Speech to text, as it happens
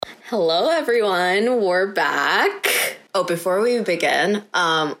Hello, everyone. We're back. Oh, before we begin,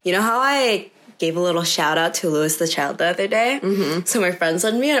 you know how I gave a little shout out to Louis the Child the other day? Mm-hmm. So my friend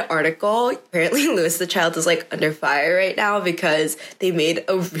sent me an article. Apparently, Louis the Child is like under fire right now because they made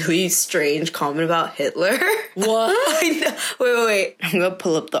a really strange comment about Hitler. What? I know. Wait. I'm gonna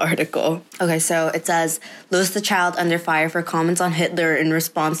pull up the article. Okay, so it says Louis the Child under fire for comments on Hitler in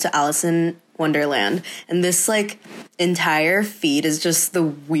response to Alice in Wonderland. And this like entire feed is just the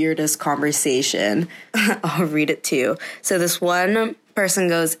weirdest conversation. I'll read it to you. So this one person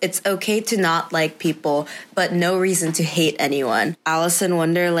goes, "It's okay to not like people, but no reason to hate anyone." Alice in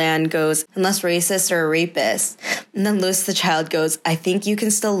Wonderland goes, "Unless racist or a rapist." And then Louis the Child goes, "I think you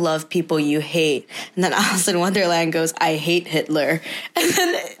can still love people you hate." And then Alice in Wonderland goes, "I hate Hitler." And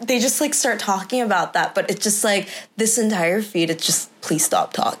then they just like start talking about that, but it's just like this entire feed, it's just, please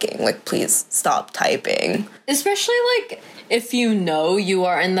stop talking. Like, please stop typing. Especially like if you know you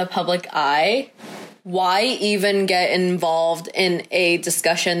are in the public eye, why even get involved in a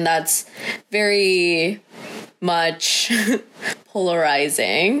discussion that's very much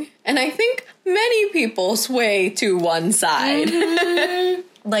polarizing? And I think many people sway to one side.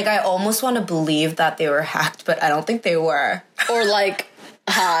 Mm-hmm. Like, I almost want to believe that they were hacked, but I don't think they were. Or like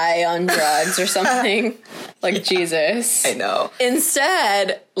high on drugs or something. Like, yeah. Jesus. I know.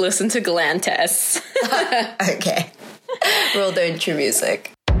 Instead, listen to Galantis. Okay. Roll the intro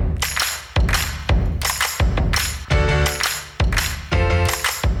music.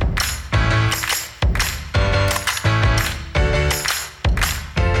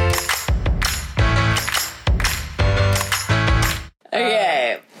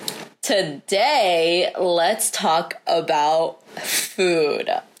 Okay. Today, let's talk about food.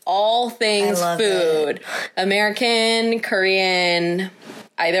 All things food. It. American, Korean,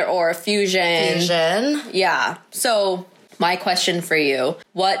 either or, fusion. Yeah. So, my question for you,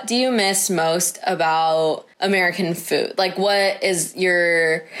 what do you miss most about American food? Like, what is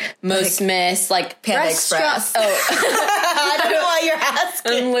your most miss? Like, Panda Express. Oh. I don't know why you're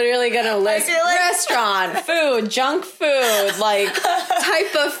asking. I'm literally going to list like restaurant, food, junk food, like,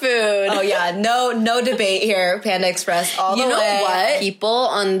 type of food. Oh, yeah. No debate here. Panda Express all the way. You know what? People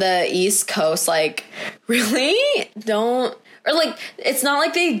on the East Coast, like, really don't... Or, like, it's not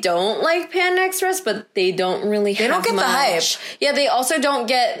like they don't like Panda Express, but they don't really have don't get much. the hype. Yeah, they also don't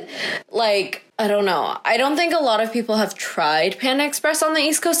get, like, I don't know. I don't think a lot of people have tried Panda Express on the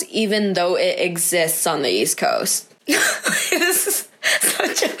East Coast, even though it exists on the East Coast. This is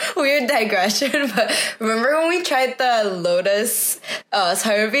such a weird digression, but remember when we tried the Lotus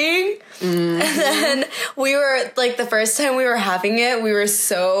serving? Mm-hmm. And then we were, like, the first time we were having it, we were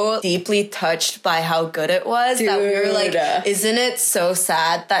so deeply touched by how good it was. Dude. That we were like, isn't it so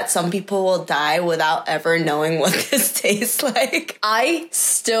sad that some people will die without ever knowing what this tastes like? I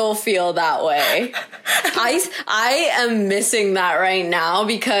still feel that way. I am missing that right now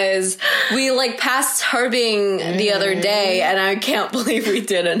because we, like, passed Harbing the other day and I can't believe we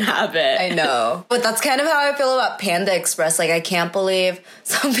didn't have it. I know. But that's kind of how I feel about Panda Express. Like, I can't believe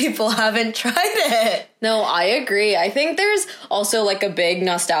some people haven't tried it. No, I agree. I think there's also, like, a big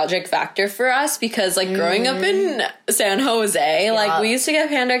nostalgic factor for us because, like, growing up in San Jose, like, we used to get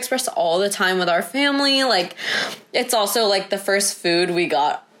Panda Express all the time with our family. Like, it's also, like, the first food we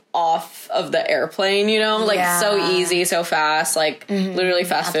got off of the airplane, you know? Like, so easy, so fast, like, literally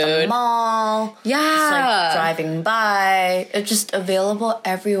fast food. At the mall. Yeah. Just, like, driving by. It's just available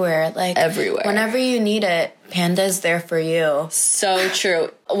everywhere. Like, everywhere. Whenever you need it, Panda's there for you. So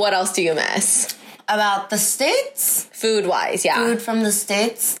true. What else do you miss? About the States? Food-wise, yeah. Food from the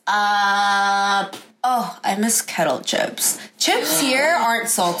States? I miss kettle chips. Chips here aren't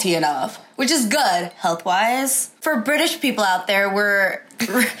salty enough, which is good health-wise. For British people out there, we're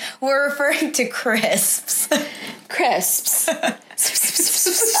referring to crisps. Crisps.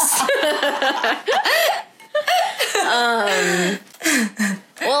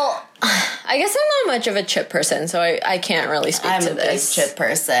 Well, I guess I'm not much of a chip person, so I can't really speak to this. I'm a big chip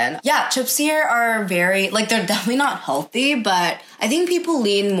person. Yeah, chips here are very, like, they're definitely not healthy, but I think people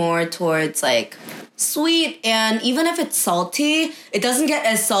lean more towards, like, sweet, and even if it's salty, it doesn't get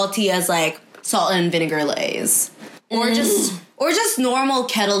as salty as, like, salt and vinegar Lay's. Or just normal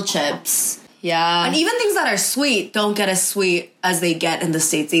kettle chips. Yeah. And even things that are sweet don't get as sweet as they get in the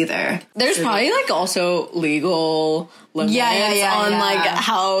States either. There's probably, like, also legal limits on, like,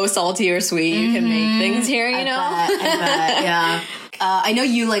 how salty or sweet you can make things here, you know? I bet, yeah. I know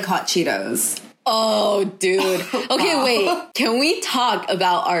you like hot Cheetos. Oh, dude. Okay, wait. Can we talk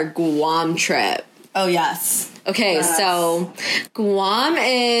about our Guam trip? Oh, yes. Okay, so Guam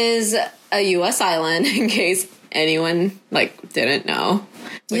is a U.S. island, in case anyone, like, didn't know.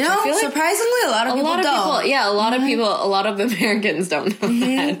 You know, like surprisingly, a lot of people don't. A lot of people, a lot of Americans don't know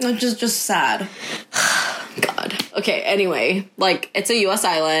that. Which is just sad. God. Okay, anyway, like, it's a U.S.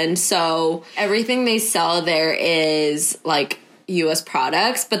 island, so everything they sell there is, like, U.S.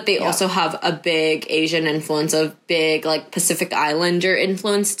 products, but they also have a big Asian influence, a big, like, Pacific Islander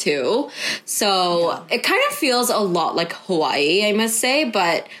influence, too. So it kind of feels a lot like Hawaii, I must say,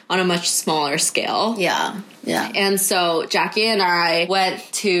 but on a much smaller scale. Yeah. Yeah. And so Jackie and I went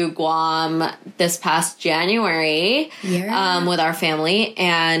to Guam this past January with our family,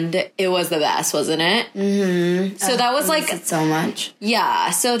 and it was the best, wasn't it? Mm-hmm. So that was like it so much. Yeah.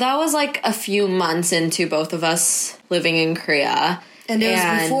 So that was like a few months into both of us living in Korea. And it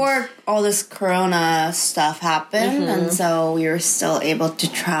was before all this corona stuff happened, and so we were still able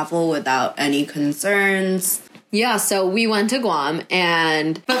to travel without any concerns. Yeah, so we went to Guam,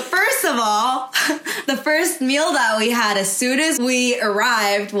 But first of all, the first meal that we had as soon as we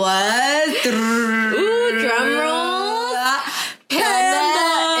arrived was... Ooh, drum roll!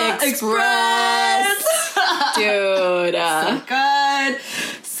 Panda Express! Dude. So good.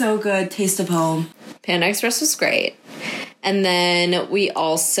 So good. Taste of home. Panda Express was great. And then we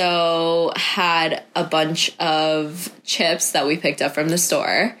also had a bunch of chips that we picked up from the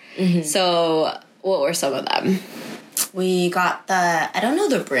store. Mm-hmm. So... what were some of them? We got I don't know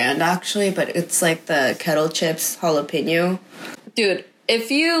the brand actually, but it's like the kettle chips jalapeno. Dude,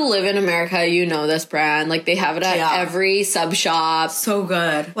 if you live in America, you know this brand. Like, they have it at every sub shop. So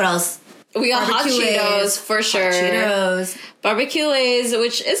good. What else? We got Hot Cheetos, for sure. Hot Cheetos. Barbecue Lays,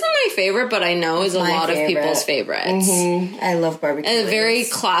 which isn't my favorite, but I know is a lot of people's favorites. Mm-hmm. I love barbecue Lays. And a very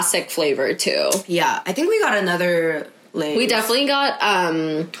classic flavor, too. Yeah, I think we got another Lays. We definitely got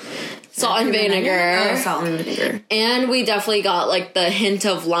salt and vinegar. Oh, salt and vinegar. And we definitely got, like, the hint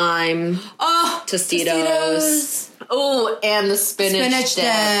of lime. Oh, Tostitos. Oh, and the spinach dip.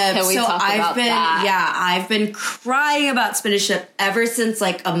 Can we talk about that? Yeah, I've been crying about spinach dip ever since,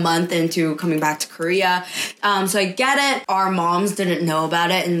 like, a month into coming back to Korea. So I get it. Our moms didn't know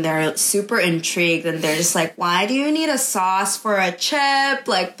about it, and they're super intrigued, and they're just like, why do you need a sauce for a chip?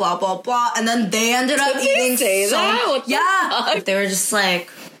 Like, blah, blah, blah. And then they ended up eating that? They were just like...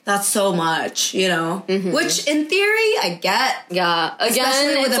 that's so much, you know? Mm-hmm. Which, in theory, I get. Yeah. Again,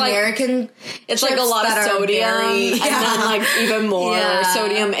 especially with American it's like a lot of sodium. And then, like, even more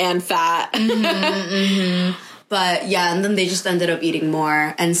sodium and fat. Mm-hmm, mm-hmm. But, yeah, and then they just ended up eating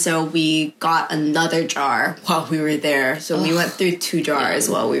more. And so we got another jar while we were there. So we went through 2 jars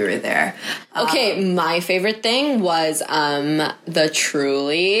while we were there. Okay, my favorite thing was the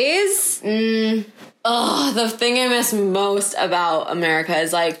Trulies. Oh, the thing I miss most about America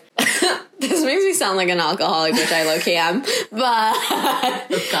is, like, this makes me sound like an alcoholic, which I low-key am, but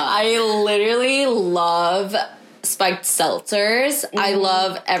I literally love spiked seltzers. I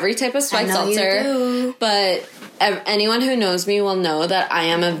love every type of spiked seltzer, but anyone who knows me will know that I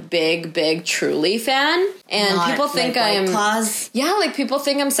am a big, big Truly fan, and people think I am... Claws? Yeah, like, people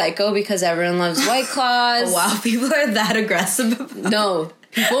think I'm psycho because everyone loves White Claws. Oh, wow, people are that aggressive. No.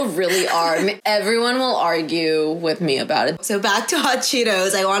 People really are. Everyone will argue with me about it. So back to Hot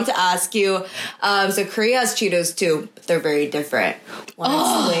Cheetos, I want to ask you, so Korea has Cheetos too, but they're very different. Want to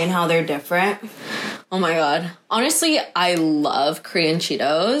explain how they're different? Oh my god. Honestly, I love Korean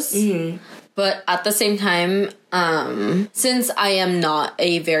Cheetos. Mm-hmm. But at the same time, since I am not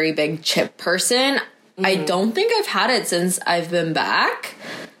a very big chip person, I don't think I've had it since I've been back.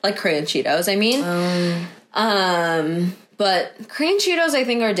 Like, Korean Cheetos, I mean. But Korean Cheetos, I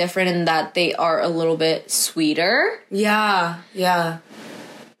think, are different in that they are a little bit sweeter. Yeah.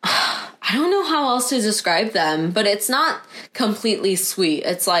 I don't know how else to describe them, but it's not completely sweet.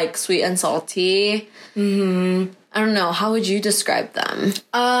 It's like sweet and salty. Mm-hmm. I don't know. How would you describe them?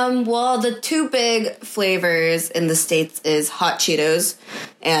 Well, the 2 big flavors in the States is Hot Cheetos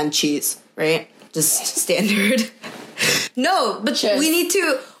and cheese, right? Just standard. No, but we need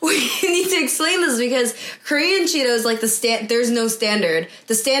to explain this because Korean Cheetos, like, there's no standard.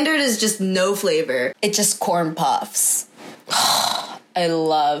 The standard is just no flavor. It's just corn puffs. I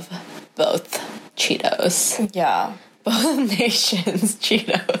love both Cheetos. Yeah. Both nations'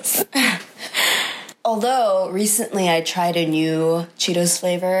 Cheetos. Although, recently I tried a new Cheetos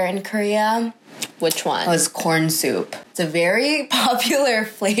flavor in Korea. Which one? It was corn soup. It's a very popular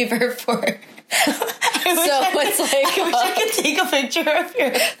flavor for... it's like... I wish I could take a picture of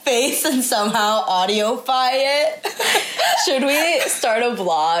your face and somehow audiofy it. Should we start a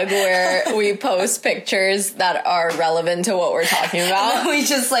blog where we post pictures that are relevant to what we're talking about? And then we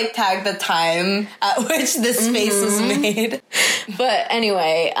just, like, tag the time at which this face was made. But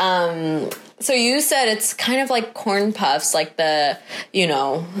anyway, So you said it's kind of like corn puffs, like the, you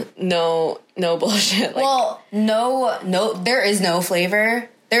know, no bullshit. Like, well, no, there is no flavor.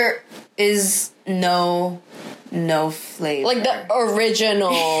 There is no flavor. like the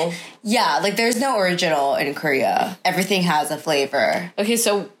original. Yeah, like there's no original in Korea. Everything has a flavor. Okay,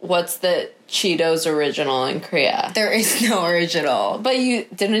 so what's the Cheetos original in Korea? There is no original. But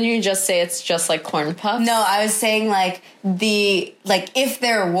didn't you just say it's just like corn puffs? No, I was saying like if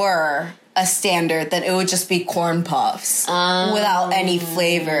there were a standard, then it would just be corn puffs without any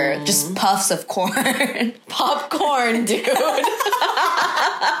flavor, just puffs of corn. Popcorn, dude.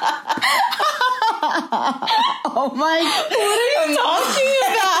 Oh my! What are you talking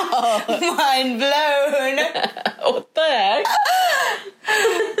about? Mind blown. What the heck?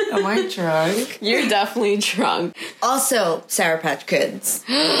 Am I drunk? You're definitely drunk. Also, Sour Patch Kids.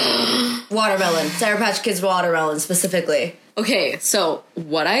 Watermelon. Sour Patch Kids watermelon specifically. Okay, so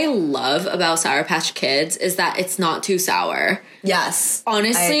what I love about Sour Patch Kids is that it's not too sour. Yes.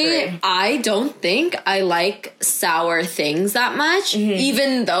 Honestly, I don't think I like sour things that much,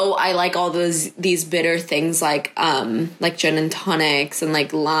 even though I like all these bitter things like gin and tonics and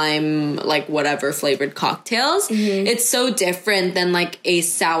like lime, like whatever flavored cocktails. It's so different than like a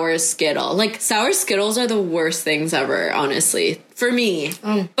sour Skittle. Like sour Skittles are the worst things ever, honestly. For me.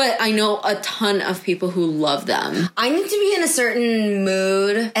 But I know a ton of people who love them. I need to be in a certain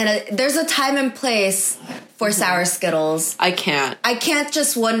mood, and there's a time and place for sour Skittles. I can't. I can't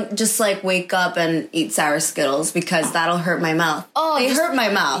just like wake up and eat sour Skittles because that'll hurt my mouth. Oh, they hurt my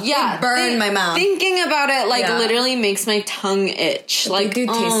mouth. Yeah, they burn my mouth. Thinking about it, like, literally makes my tongue itch. But like, they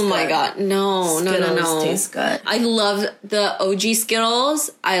do taste oh my good. god, no. Skittles taste good. I love the OG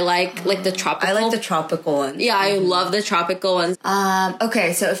Skittles. I like the tropical. I like the tropical ones. Yeah, I love the tropical ones.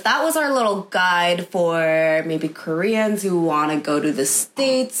 Okay, so if that was our little guide for maybe Koreans who want to go to the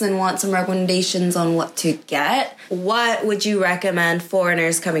States and want some recommendations on what to get, what would you recommend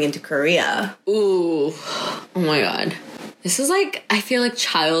foreigners coming into Korea? Ooh, oh my god. This is like, I feel like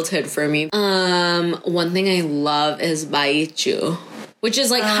childhood for me. One thing I love is baichu, which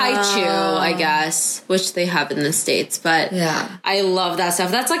is like haichu, I guess, which they have in the States. But yeah, I love that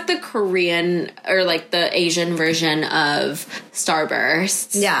stuff. That's like the Korean or like the Asian version of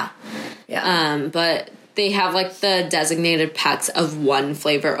Starbursts. Yeah. But they have like the designated packs of one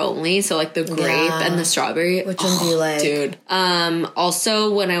flavor only. So like the grape and the strawberry. Which one do you like? Dude.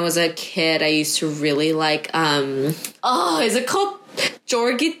 Also when I was a kid, I used to really like, is it called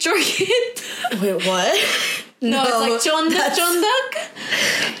Jorgit? Wait, what? No, it's like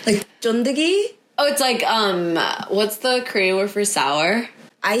chondak. Like chondagi? Oh, it's like, what's the Korean word for sour?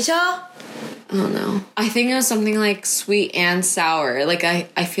 Aisha? I don't know. I think it was something like sweet and sour. Like,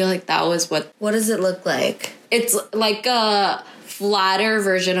 I feel like that was what... What does it look like? It's like a flatter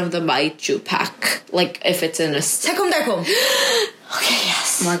version of the baichu pack. Like, if it's in a... 새콤달콤. Okay,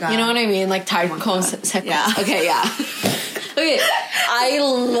 yes. Oh my god. You know what I mean? Like, 달콤, Yeah. Okay, yeah. Okay, I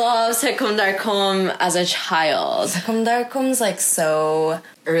love 새콤달콤 as a child. 새콤달콤's like so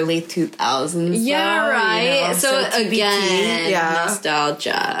early 2000s. Yeah, though, right? You know? So again, yeah.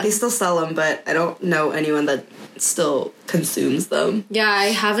 nostalgia. They still sell them, but I don't know anyone that still consumes them. Yeah, I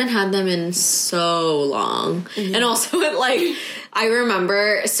haven't had them in so long. And also it like, I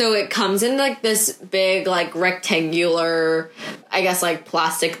remember, so it comes in like this big like rectangular, I guess like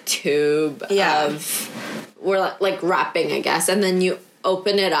plastic tube of, we're like wrapping, I guess. And then you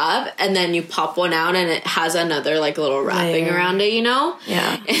open it up and then you pop one out and it has another like little wrapping around it, you know?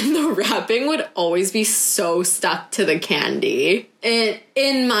 Yeah. And the wrapping would always be so stuck to the candy.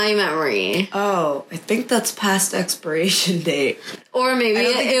 In my memory. Oh, I think that's past expiration date. Or maybe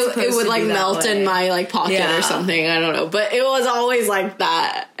it would like melt in my like pocket or something. I don't know. But it was always like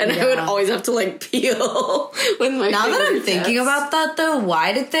that. And I would always have to like peel with my Now that I'm fingertips. thinking about that though,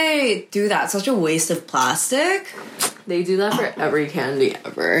 why did they do that? Such a waste of plastic. They do that for every candy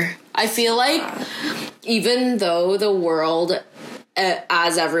ever. I feel like even though the world,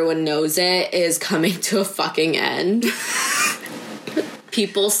 as everyone knows it, is coming to a fucking end,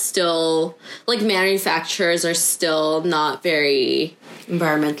 people still, like manufacturers are still not very...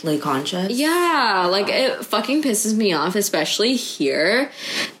 environmentally conscious. Yeah, like it fucking pisses me off, especially here.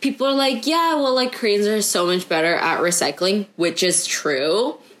 People are like, yeah, well, like Koreans are so much better at recycling, which is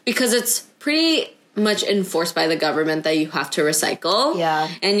true because it's pretty much enforced by the government that you have to recycle. Yeah.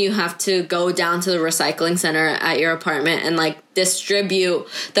 And you have to go down to the recycling center at your apartment and like distribute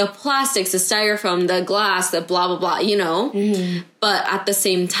the plastics, the styrofoam, the glass, the blah, blah, blah, you know? Mm-hmm. But at the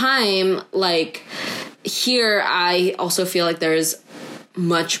same time, like here, I also feel like there's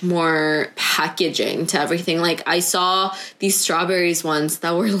much more packaging to everything. Like, I saw these strawberries ones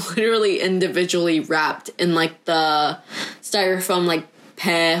that were literally individually wrapped in, like, the styrofoam, like,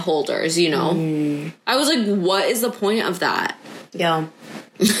 pear holders, you know? I was like, what is the point of that? Yeah.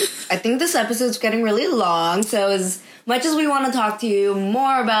 I think this episode's getting really long, so as much as we want to talk to you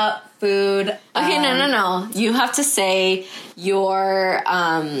more about food... Okay, no. You have to say your,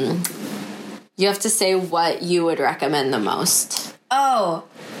 you have to say what you would recommend the most. Oh.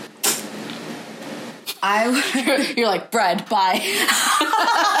 You're like, bread, bye.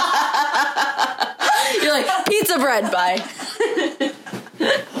 You're like, pizza bread, bye.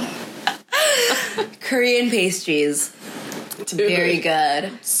 Korean pastries. Dude, very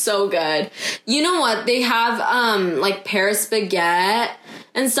good. So good. You know what? They have, like, Paris baguette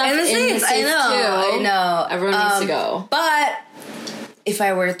and stuff in the States, too. I know. Everyone needs to go. But if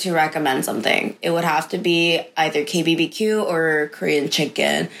I were to recommend something, it would have to be either KBBQ or Korean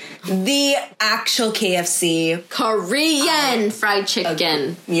chicken. The actual KFC. Korean fried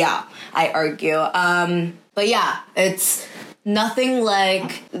chicken. Yeah, I argue. But yeah, it's nothing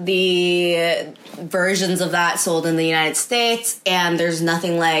like the versions of that sold in the United States, and there's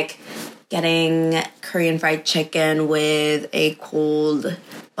nothing like getting Korean fried chicken with a cold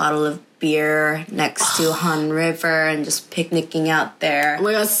bottle of beer next to Han River and just picnicking out there. Oh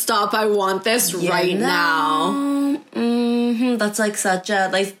my god, stop. I want this right now. Mm-hmm. That's like such a,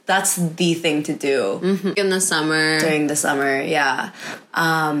 like, that's the thing to do. Mm-hmm. In the summer. During the summer, yeah.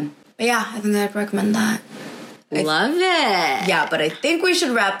 But yeah, I think I'd recommend that. Love it. Yeah, but I think we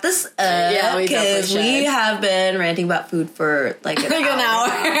should wrap this up. Yeah, we definitely should. We have been ranting about food for like an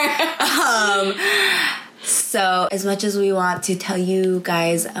hour. So as much as we want to tell you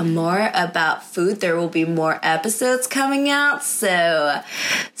guys more about food, there will be more episodes coming out. So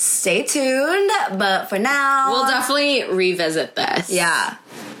stay tuned. But for now, we'll definitely revisit this. Yeah.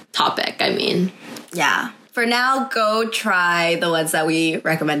 Topic, I mean. Yeah. For now, go try the ones that we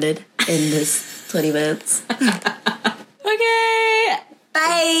recommended in this 20 minutes. Okay.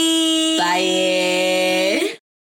 Bye.